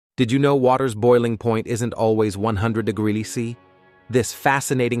Did you know water's boiling point isn't always 100 degrees C? This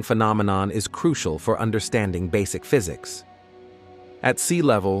fascinating phenomenon is crucial for understanding basic physics. At sea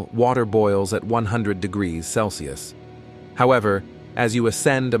level, water boils at 100 degrees Celsius. However, as you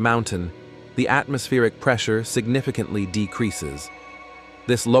ascend a mountain, the atmospheric pressure significantly decreases.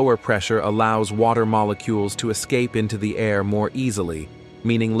 This lower pressure allows water molecules to escape into the air more easily,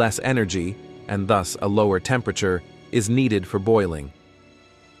 meaning less energy, and thus a lower temperature, is needed for boiling.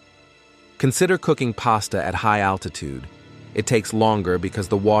 Consider cooking pasta at high altitude. It takes longer because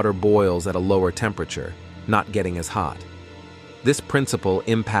the water boils at a lower temperature, not getting as hot. This principle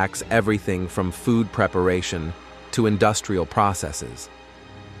impacts everything from food preparation to industrial processes.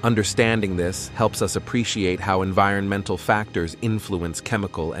 Understanding this helps us appreciate how environmental factors influence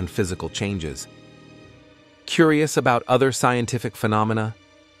chemical and physical changes. Curious about other scientific phenomena?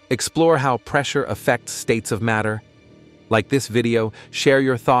 Explore how pressure affects states of matter. Like this video, share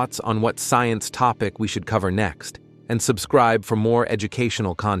your thoughts on what science topic we should cover next, and subscribe for more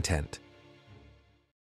educational content.